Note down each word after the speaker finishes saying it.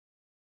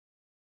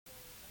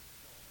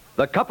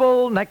The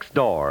Couple Next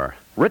Door,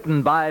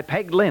 written by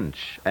Peg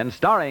Lynch and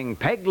starring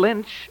Peg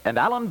Lynch and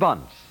Alan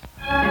Bunce.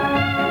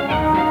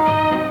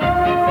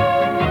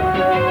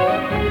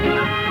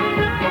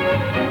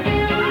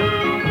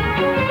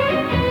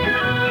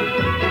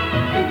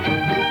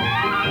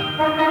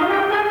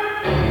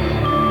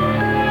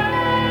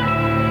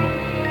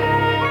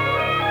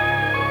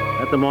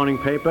 The morning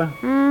paper?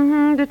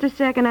 Mm-hmm. Just a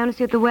second. I want to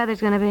see what the weather's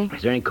going to be.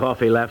 Is there any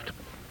coffee left?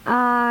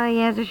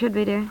 Yes, there should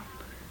be, dear.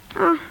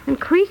 Oh,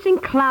 increasing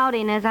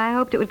cloudiness. I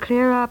hoped it would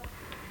clear up.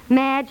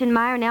 Madge and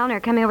Myra and Eleanor are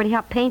coming over to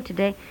help paint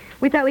today.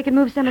 We thought we could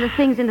move some of the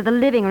things into the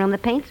living room. The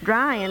paint's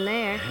dry in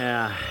there.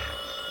 Yeah.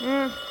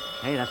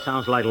 Hey, that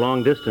sounds like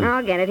long distance.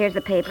 I'll get it. Here's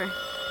the paper.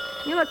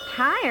 You look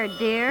tired,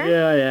 dear.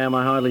 Yeah, I am.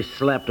 I hardly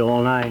slept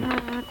all night.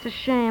 Oh, that's a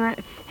shame.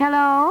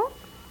 Hello?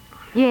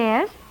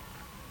 Yes?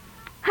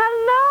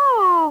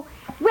 Hello?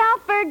 Well,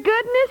 for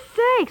goodness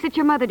sakes, it's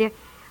your mother, dear.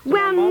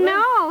 Well,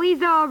 no,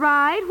 he's all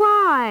right.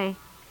 Why?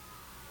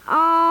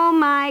 Oh,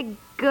 my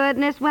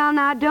goodness. Well,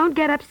 now, don't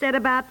get upset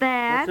about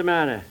that. What's the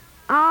matter?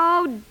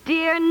 Oh,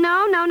 dear,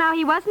 no.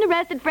 He wasn't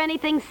arrested for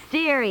anything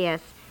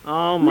serious.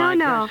 Oh, my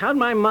gosh. How'd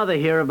my mother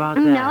hear about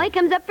that? No, he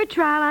comes up for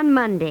trial on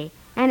Monday,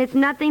 and it's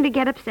nothing to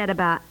get upset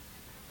about.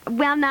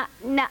 Well, now,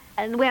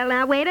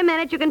 wait a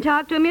minute. You can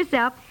talk to him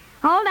yourself.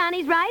 Hold on,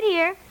 he's right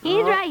here.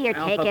 He's right here.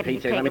 Take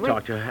it. Let me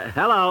talk to her.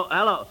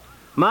 Hello.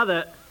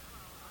 Mother.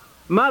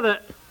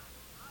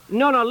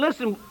 No,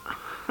 listen.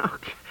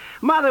 Okay.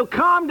 Mother,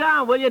 calm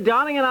down, will you,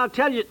 darling, and I'll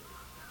tell you.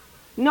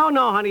 No,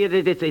 honey,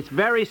 it's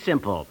very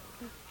simple.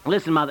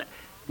 Listen, Mother.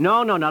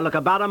 No. Look,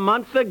 about a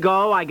month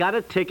ago, I got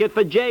a ticket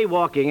for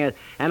jaywalking,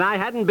 and I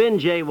hadn't been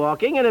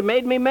jaywalking, and it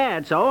made me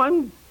mad, so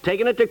I'm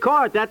taking it to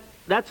court.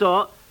 That's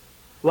all.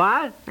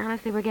 What?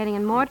 Honestly, we're getting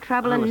in more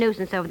trouble and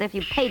nuisance over there. If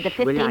you paid the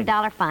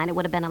 $15 fine, it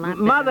would have been a lot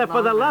better. Mother,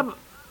 for the love...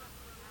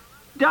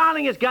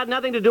 Darling, it's got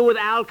nothing to do with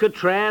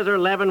Alcatraz or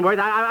Leavenworth.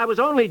 I was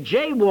only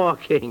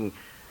jaywalking.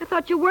 I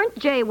thought you weren't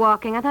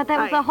jaywalking. I thought that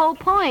was the whole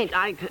point.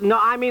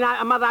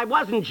 Mother, I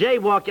wasn't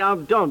jaywalking. Oh,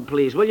 don't,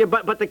 please, will you?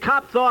 But the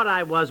cop thought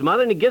I was,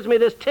 Mother, and he gives me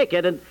this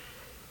ticket, and...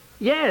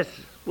 Yes,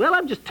 well,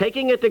 I'm just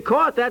taking it to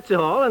court, that's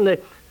all, and the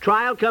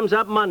trial comes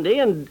up Monday,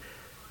 and...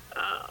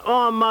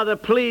 oh, Mother,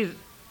 please...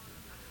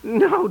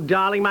 No,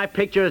 darling, my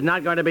picture is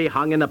not going to be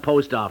hung in the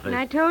post office. And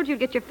I told you to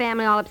get your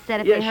family all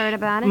upset if they heard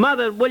about it.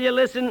 Mother, will you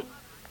listen?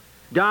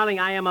 Darling,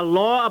 I am a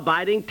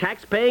law-abiding,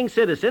 tax-paying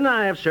citizen.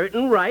 I have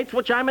certain rights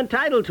which I'm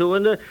entitled to,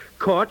 and the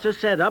courts are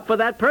set up for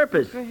that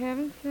purpose. For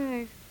heaven's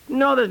sake.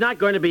 No, there's not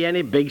going to be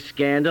any big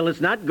scandal.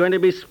 It's not going to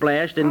be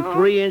splashed in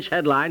 3-inch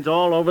headlines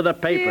all over the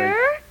paper.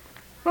 Dear?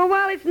 Well,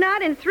 while it's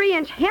not in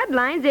 3-inch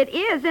headlines, it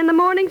is in the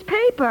morning's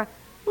paper.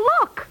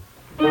 Look!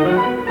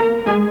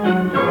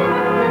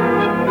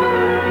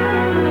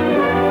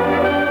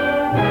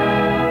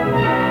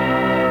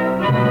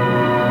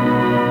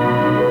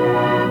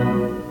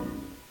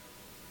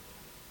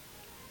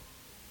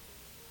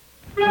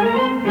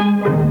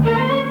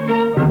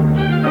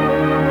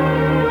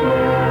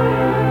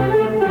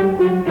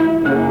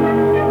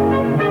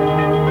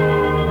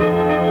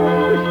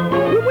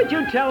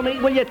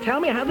 Will you tell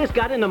me how this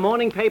got in the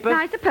morning paper?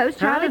 I suppose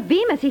Charlie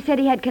Bemis. He said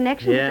he had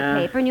connections with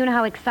the paper, and you know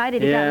how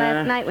excited he got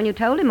last night when you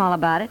told him all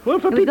about it. Well,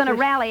 he was going to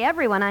rally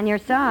everyone on your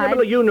side. Yeah,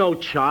 but you know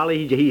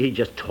Charlie. He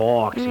just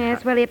talks.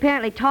 Yes, well, he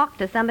apparently talked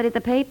to somebody at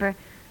the paper.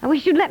 I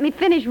wish you'd let me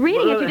finish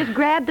reading it. You just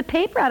grabbed the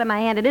paper out of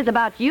my hand. It is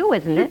about you,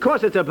 isn't it? Of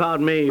course it's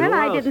about me. Well,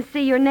 I didn't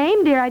see your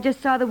name, dear. I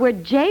just saw the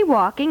word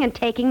jaywalking and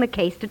taking the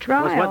case to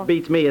trial. Well, what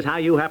beats me is how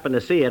you happen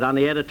to see it on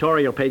the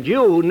editorial page.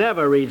 You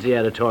never reads the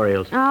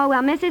editorials. Oh,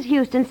 well, Mrs.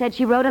 Houston said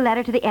she wrote a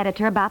letter to the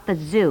editor about the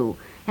zoo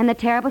and the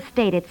terrible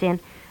state it's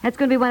in. That's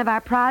going to be one of our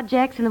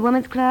projects in the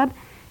Women's Club,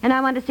 and I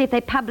wanted to see if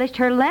they published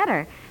her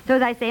letter. So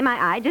as I say, my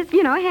eye just,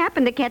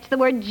 happened to catch the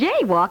word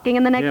jaywalking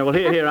in the next... Yeah, well,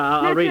 here,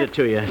 I'll read it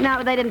to you.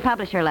 No, they didn't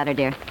publish her letter,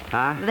 dear.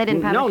 Huh? They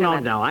didn't publish her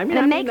letter. No.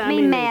 It makes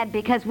me mad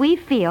because we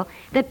feel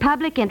that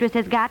public interest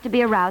has got to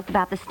be aroused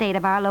about the state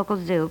of our local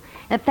zoo.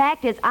 The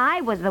fact is,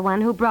 I was the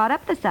one who brought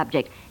up the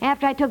subject.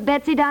 After I took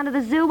Betsy down to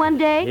the zoo one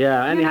day...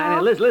 Yeah,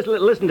 anyhow, listen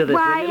to this.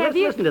 Why,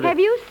 listen to this. Have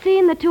you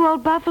seen the 2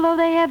 old buffalo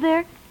they have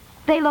there?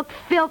 They look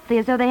filthy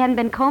as though they hadn't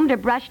been combed or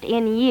brushed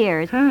in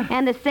years.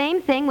 And the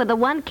same thing with the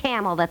one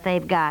camel that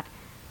they've got.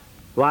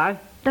 Why?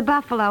 The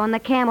buffalo and the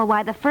camel,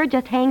 why, the fur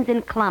just hangs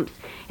in clumps.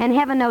 And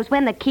heaven knows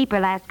when the keeper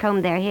last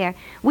combed their hair.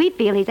 We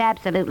feel he's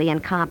absolutely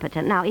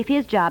incompetent. Now, if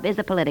his job is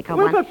a political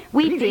one,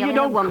 we feel... You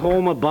don't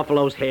comb a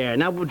buffalo's hair.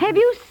 Now, have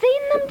you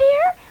seen them,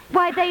 dear?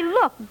 Why, they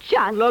look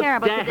just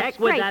terrible. Look, the heck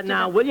with that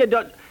now, will you?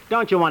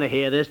 Don't you want to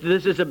hear this?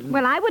 This is a...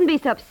 Well, I wouldn't be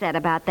so upset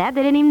about that.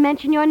 They didn't even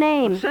mention your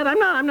name. Upset?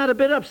 I'm not a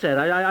bit upset.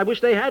 I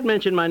wish they had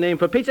mentioned my name,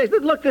 for Pete's sake.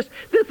 Look,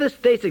 this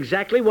states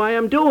exactly why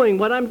I'm doing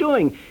what I'm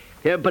doing.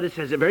 Yeah, but it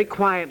says it very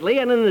quietly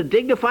and in a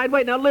dignified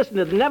way. Now, listen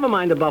to this. Never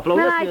mind the buffalo.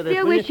 Well, listen to this. I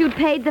still wish you'd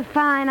paid the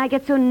fine. I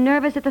get so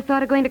nervous at the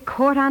thought of going to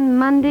court on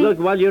Monday. Look,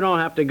 well, you don't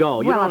have to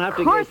go. Of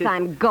course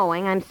I'm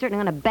going. I'm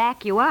certainly going to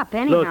back you up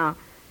anyhow. Look,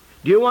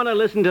 Do you want to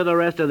listen to the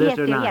rest of this Yes,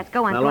 or dear, not? yes,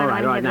 go on, Well, go on, all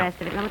right, I all want right.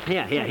 to hear the Now, rest of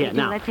it. Here.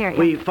 Now, Let's hear it,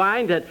 we yeah.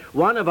 find that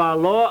one of our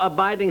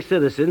law-abiding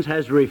citizens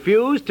has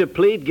refused to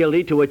plead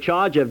guilty to a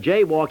charge of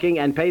jaywalking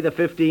and pay the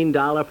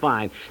 $15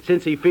 fine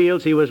since he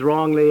feels he was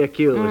wrongly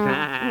accused.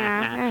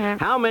 yeah.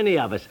 How many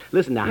of us,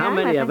 listen now, how Yeah,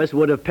 many of us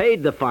would have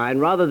paid the fine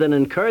rather than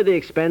incur the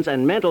expense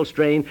and mental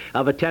strain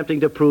of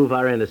attempting to prove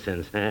our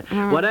innocence?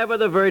 Whatever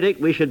the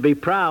verdict, we should be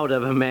proud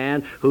of a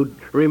man who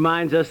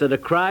reminds us that a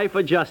cry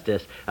for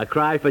justice,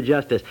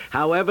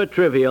 however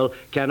trivial,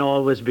 can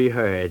always be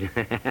heard.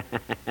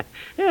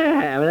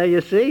 Yeah, well, you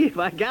see,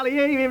 by golly,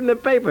 even the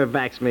paper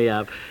backs me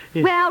up.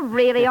 Well,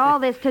 really, all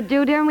this to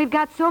do, dear, and we've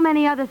got so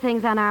many other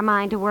things on our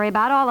mind to worry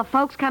about. All the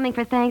folks coming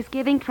for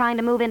Thanksgiving, trying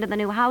to move into the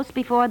new house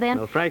before then.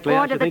 Well, frankly, I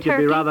order should the think you'd be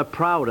turkey. rather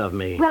proud of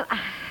me. Well,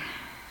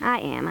 I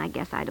am. I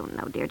guess I don't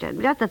know, dear.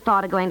 Just the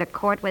thought of going to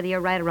court, whether you're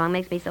right or wrong,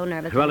 makes me so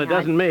nervous. Well, it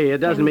doesn't me. It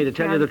doesn't me. To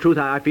tell you the truth,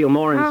 I feel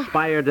more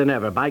inspired than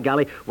ever. By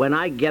golly, when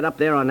I get up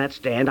there on that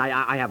stand,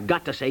 I have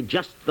got to say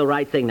just the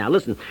right thing. Now,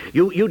 listen,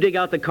 you dig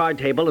out the card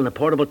table and the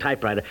portable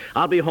typewriter.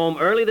 I'll be home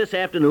early this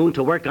afternoon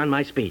to work on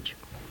my speech.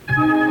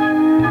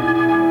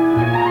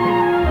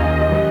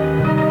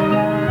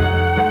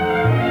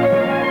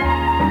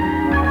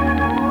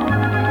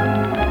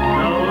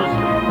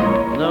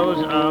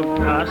 Those of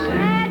us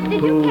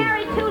Did you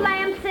carry 2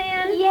 lamps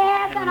in?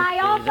 Yes, and I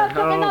also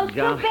took in those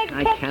 2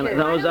 big pictures.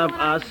 Those of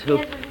us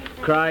who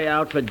cry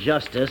out for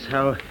justice,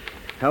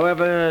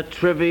 however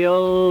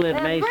trivial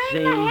it may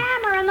seem. Bring the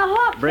hammer and the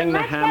hooks. Bring and the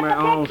let's hammer. Get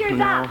the Oh, pictures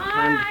no. up. All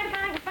I'm- right,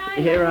 I can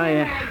find Here it I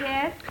am. somewhere,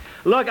 guess.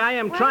 Look, I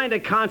am trying to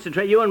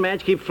concentrate. You and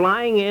Madge keep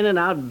flying in and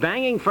out,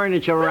 banging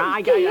furniture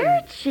around. Oh,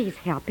 dear, she's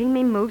helping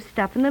me move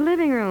stuff in the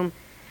living room.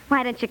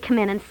 Why don't you come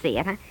in and see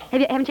it, huh?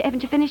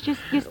 Haven't you finished your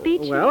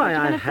speech? Well, What you I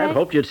gonna had say?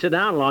 hoped you'd sit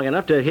down long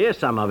enough to hear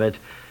some of it.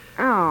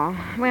 Oh,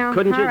 well,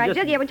 Couldn't you all right.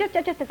 just-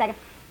 Just a second.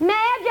 Madge,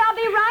 I'll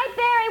be right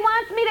there. He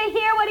wants me to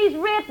hear what he's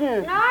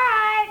written. All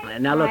right.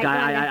 Now, look, All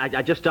right,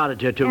 I just started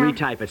to Yeah.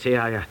 retype it. See,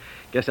 I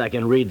guess I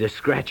can read the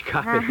scratch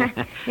copy.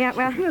 Yeah,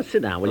 well... Well,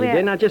 sit down, will you, well,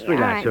 dear? Now, just all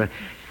relax. right.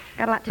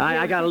 Got a lot to do.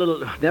 I got a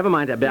little... Never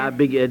mind,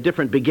 a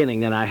different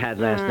beginning than I had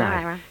last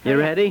night. Well, You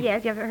ready?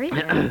 Yes, hurry.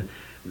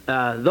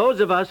 Those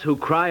of us who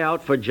cry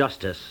out for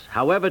justice,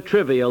 however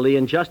trivial the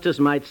injustice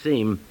might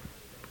seem,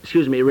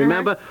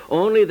 remember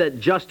only that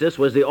justice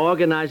was the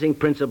organizing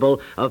principle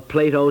of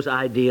Plato's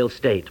ideal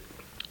state.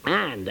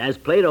 And, as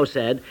Plato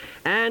said,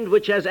 and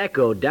which has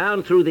echoed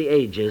down through the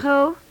ages...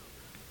 Who?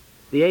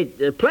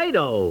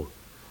 Plato!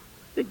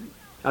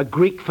 A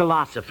Greek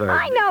philosopher.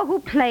 I know who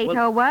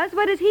Plato was.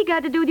 What has he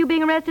got to do with you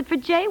being arrested for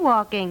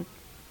jaywalking?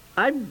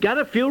 I've got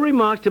a few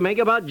remarks to make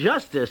about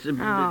justice. Oh,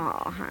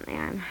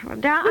 honey,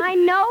 I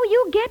know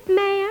you get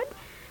mad,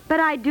 but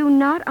I do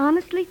not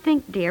honestly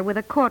think, dear, with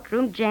a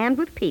courtroom jammed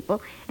with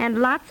people and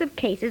lots of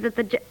cases that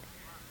the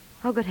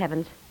Oh, good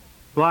heavens.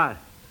 What?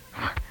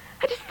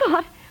 I just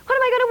thought, what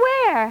am I going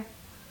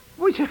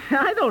to wear?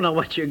 I don't know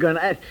what you're going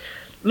to...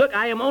 Look,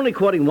 I am only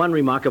quoting one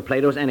remark of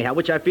Plato's anyhow,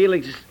 which I feel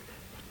is...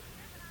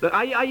 Look,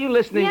 are you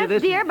listening to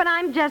this? Yes, dear, but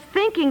I'm just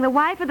thinking the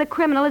wife of the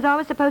criminal is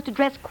always supposed to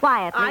dress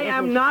quietly. I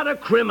am isn't she? not a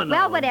criminal.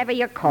 Well, whatever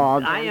you're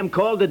called. I then. am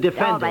called the All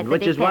defendant, right, the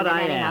which is what I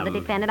defendant, anyhow, am. the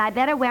defendant. I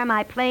better wear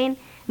my plain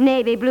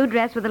navy blue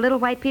dress with a little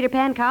white Peter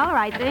Pan collar,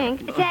 I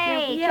think.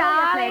 Say, Yeah,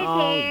 Charlie's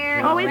Oh,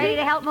 here. oh, He's is ready he?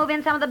 to help move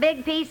in some of the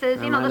big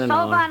pieces. You know, I the don't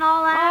sofa know. and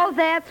all that. Oh,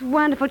 that's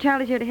wonderful.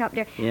 Charlie's here to help,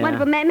 dear. Yeah.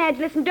 Wonderful. Madge,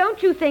 listen,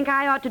 don't you think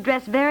I ought to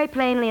dress very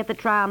plainly at the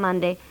trial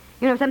Monday?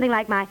 You know, something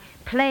like my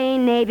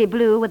plain navy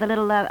blue with a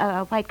little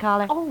white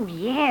collar. Oh,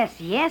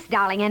 yes,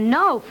 darling. And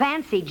no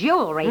fancy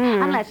jewelry.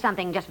 Unless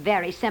something just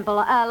very simple,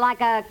 like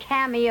a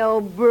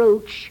cameo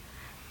brooch.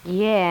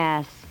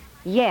 Yes.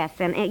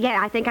 And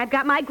I think I've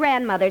got my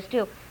grandmother's,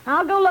 too.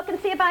 I'll go look and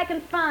see if I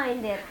can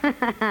find it.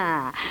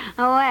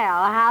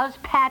 Well, how's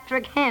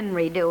Patrick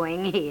Henry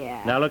doing here?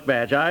 Now, look,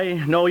 Badge, I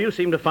know you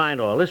seem to find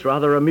all this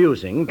rather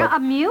amusing, but...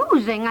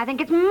 Amusing? I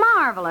think it's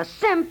marvelous.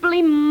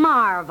 Simply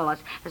marvelous.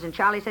 Listen,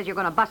 Charlie says you're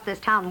going to bust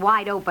this town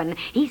wide open.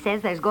 He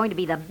says there's going to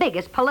be the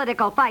biggest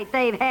political fight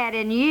they've had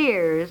in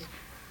years.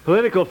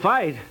 Political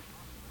fight?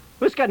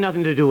 Well, it's got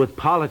nothing to do with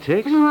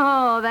politics.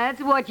 Oh, that's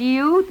what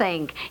you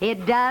think.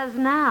 It does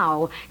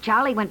now.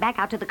 Charlie went back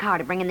out to the car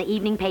to bring in the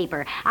evening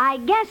paper. I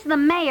guess the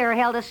mayor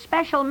held a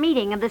special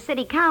meeting of the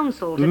city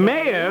council today.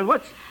 Mayor?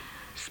 What's...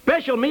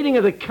 Special meeting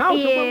of the council?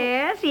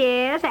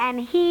 Yes, and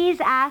he's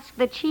asked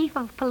the chief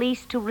of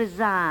police to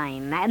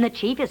resign. And the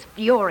chief is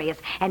furious,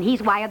 and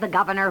he's wired the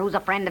governor, who's a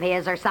friend of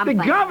his or something.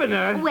 The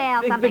governor?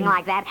 Well, something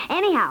like that.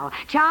 Anyhow,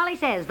 Charlie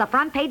says the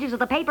front pages of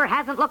the paper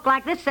hasn't looked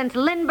like this since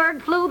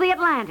Lindbergh flew the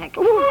Atlantic.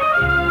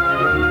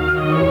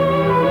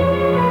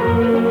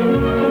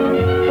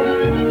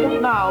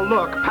 Now,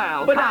 look,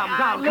 pal,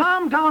 but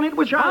calm down. It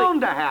was Charlie,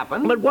 bound to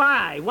happen. But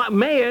why?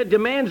 Mayor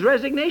demands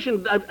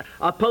resignation.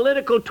 A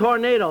political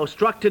tornado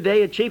struck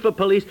today at Chief of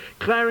Police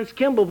Clarence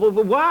Kimball.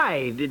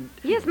 Why?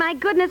 Yes, my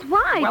goodness,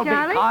 why, Well,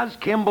 Charlie? because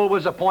Kimball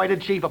was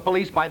appointed chief of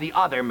police by the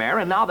other mayor,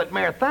 and now that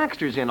Mayor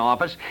Thaxter's in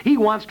office, he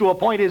wants to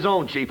appoint his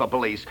own chief of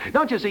police.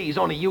 Don't you see he's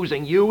only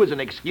using you as an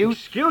excuse?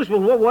 Excuse?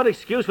 Well, what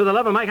excuse for the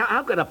love of Mike?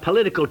 How could a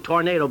political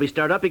tornado be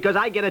stirred up because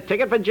I get a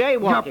ticket for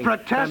jaywalking? You're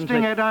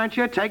protesting it, aren't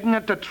you? Taking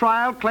it to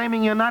trial,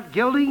 claiming you're not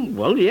guilty?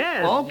 Well,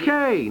 yes.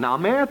 Okay. Now,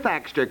 Mayor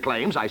Thaxter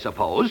claims, I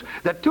suppose,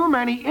 that too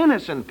many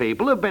innocent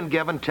people have been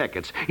given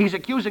tickets. He's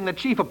accusing the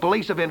chief of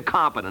police of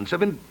incompetence,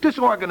 of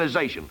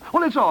disorganization.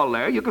 Well, it's all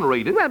there. You can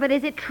read it. Well, but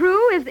is it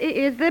true?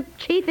 Is the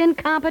chief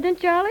incompetent,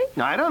 Charlie?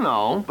 I don't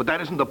know, but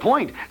that isn't the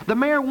point. The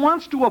mayor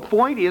wants to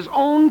appoint his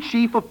own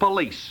chief of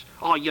police.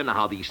 Oh, you know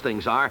how these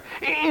things are.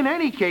 In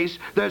any case,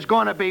 there's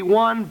going to be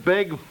one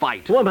big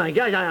fight. Well, my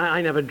gosh,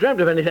 I never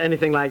dreamt of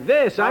anything like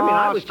this. I mean,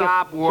 I was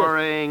stop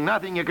worrying.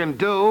 Nothing you can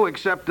do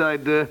except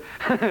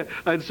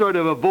I'd sort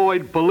of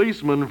avoid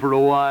policemen for a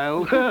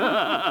while.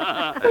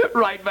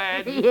 Right,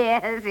 Madge?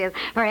 Yes.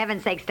 For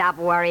heaven's sake, stop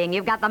worrying.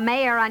 You've got the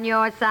mayor on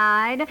your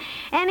side.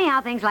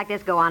 Anyhow, things like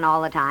this go on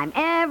all the time.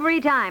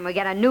 Every time we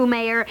get a new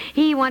mayor,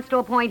 he wants to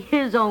appoint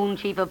his own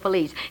chief of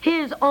police,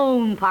 his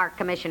own park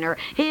commissioner,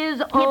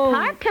 his own...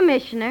 Park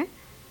commissioner?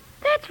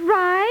 That's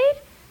right.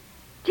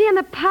 Gee, and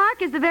the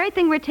park is the very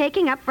thing we're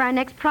taking up for our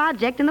next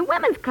project in the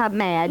Women's Club,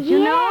 Madge, you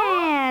know?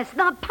 Yes,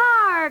 the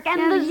park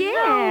and the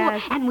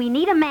yes. zoo. And we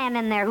need a man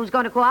in there who's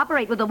going to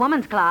cooperate with the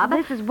Women's Club.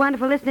 This is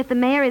wonderful. Listen, if the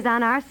mayor is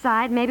on our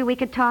side, maybe we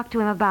could talk to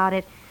him about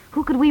it.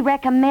 Who could we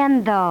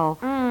recommend, though?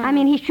 I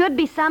mean, he should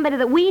be somebody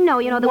that we know,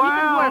 that we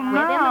can work with.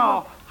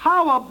 Now,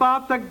 how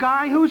about the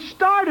guy who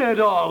started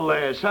all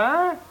this,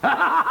 huh?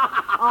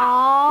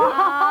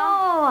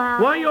 Why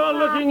are you all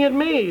looking at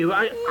me?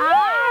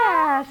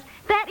 Yes.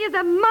 That is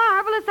a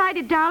marvelous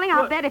idea, darling.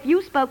 I'll bet if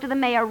you spoke to the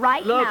mayor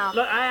right now.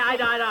 Look,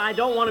 I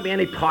don't want to be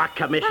any park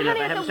commissioner, Well,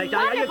 for honey, heaven's it's sake. a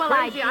Are you wonderful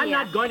crazy? I'm idea.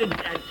 not going to...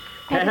 That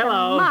is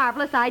hello. a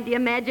marvelous idea,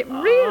 Madge. It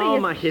really Oh,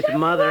 is. my his just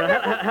mother.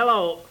 wonderful.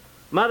 Hello.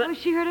 Mother, Oh,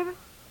 she heard of it?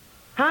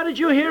 how did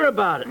you hear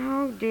about it?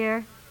 Oh,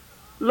 dear.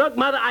 Look,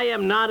 Mother, I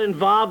am not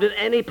involved in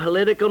any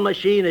political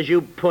machine, as you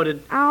put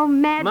it. Oh,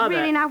 Madge, Mother.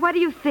 really, now, what do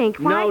you think?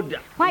 Why, No,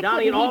 why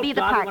darling, it couldn't he all be the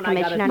started park when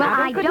I got a commissioner? job. Well,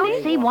 now, I couldn't don't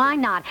he? see why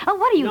not. Oh,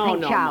 what do you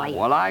think, No, Charlie?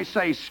 Well, I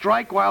say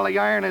strike while the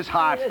iron is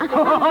hot.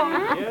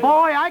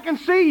 Boy, I can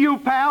see you,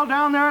 pal,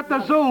 down there at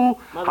the zoo.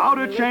 How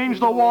to change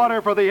the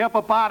water for the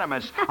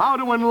hippopotamus. How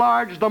to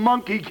enlarge the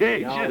monkey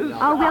cages.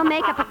 Oh, we'll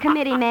make up a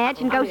committee, Madge,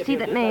 and go see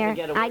the mayor.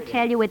 I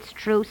tell you, it's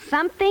true.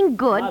 Something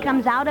good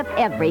comes out of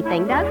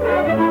everything, doesn't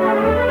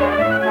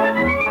it?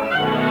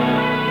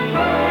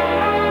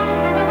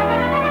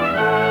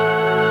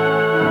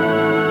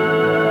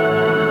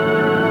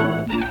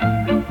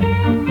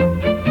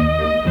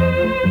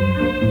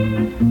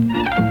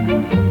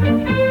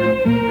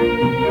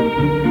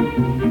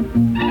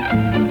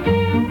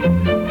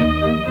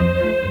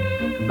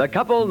 The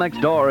Couple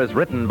Next Door is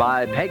written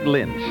by Peg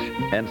Lynch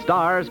and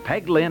stars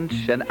Peg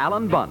Lynch and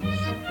Alan Bunce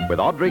with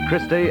Audrey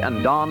Christie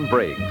and Don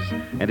Briggs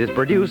and is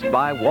produced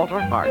by Walter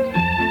Hart.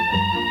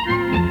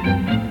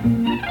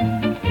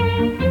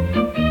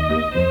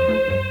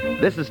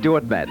 This is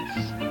Stuart Metz,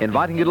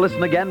 inviting you to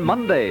listen again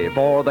Monday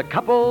for The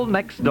Couple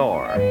Next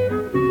Door.